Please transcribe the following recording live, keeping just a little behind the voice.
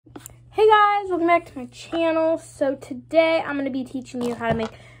Hey guys, welcome back to my channel. So today I'm going to be teaching you how to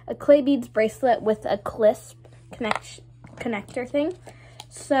make a clay beads bracelet with a clasp connector thing.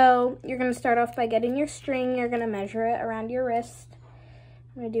 So you're going to start off by getting your string. You're going to measure it around your wrist.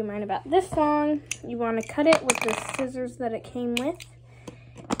 I'm going to do mine about this long. You want to cut it with the scissors that it came with.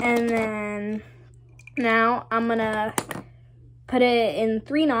 And then now I'm going to put it in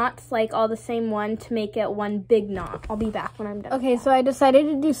 3 knots, like all the same one, to make it one big knot. I'll be back when I'm done. Okay, so I decided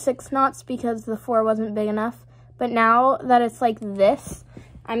to do 6 knots because the 4 wasn't big enough. But now that it's like this,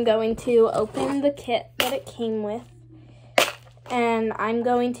 I'm going to open the kit that it came with. And I'm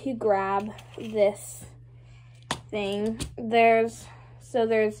going to grab this thing. There's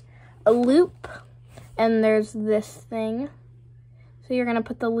a loop and there's this thing. So you're gonna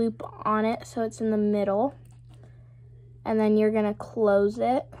put the loop on it so it's in the middle. And then you're gonna close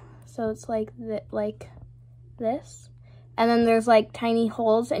it so it's like this. And then there's like tiny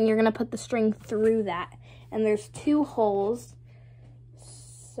holes and you're gonna put the string through that. And there's 2 holes.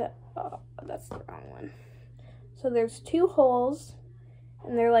 So, oh, that's the wrong one. So there's 2 holes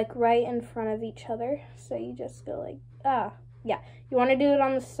and they're like right in front of each other. So you just go like, yeah. You wanna do it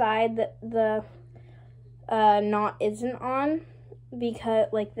on the side that the knot isn't on, because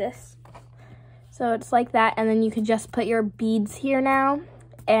like this. So it's like that, and then you can just put your beads here now,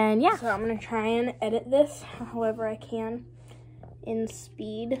 and yeah. So I'm gonna try and edit this however I can in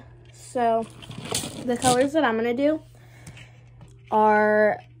speed. So the colors that I'm gonna do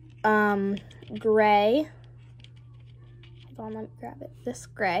are gray. Hold on, let me grab it. This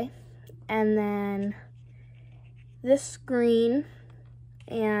gray, and then this green,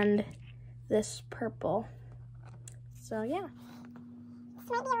 and this purple. So yeah. This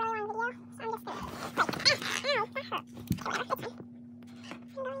might be a really long video, so I'm just gonna ow, that hurt. Whatever, it's fine.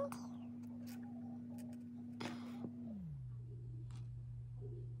 I'm going to...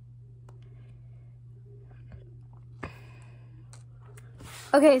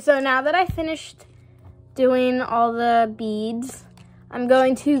 Okay, so now that I finished doing all the beads, I'm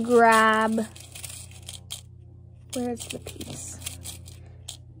going to grab, where's the piece?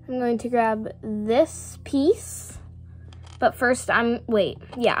 I'm going to grab this piece. But first, I'm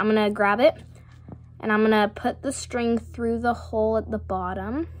gonna grab it and I'm gonna put the string through the hole at the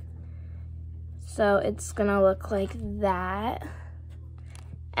bottom. So it's gonna look like that.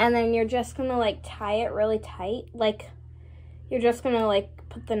 And then you're just gonna like tie it really tight. Like you're just gonna like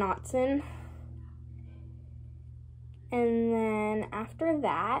put the knots in. And then after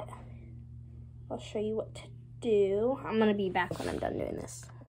that, I'll show you what to do. I'm gonna be back when I'm done doing this.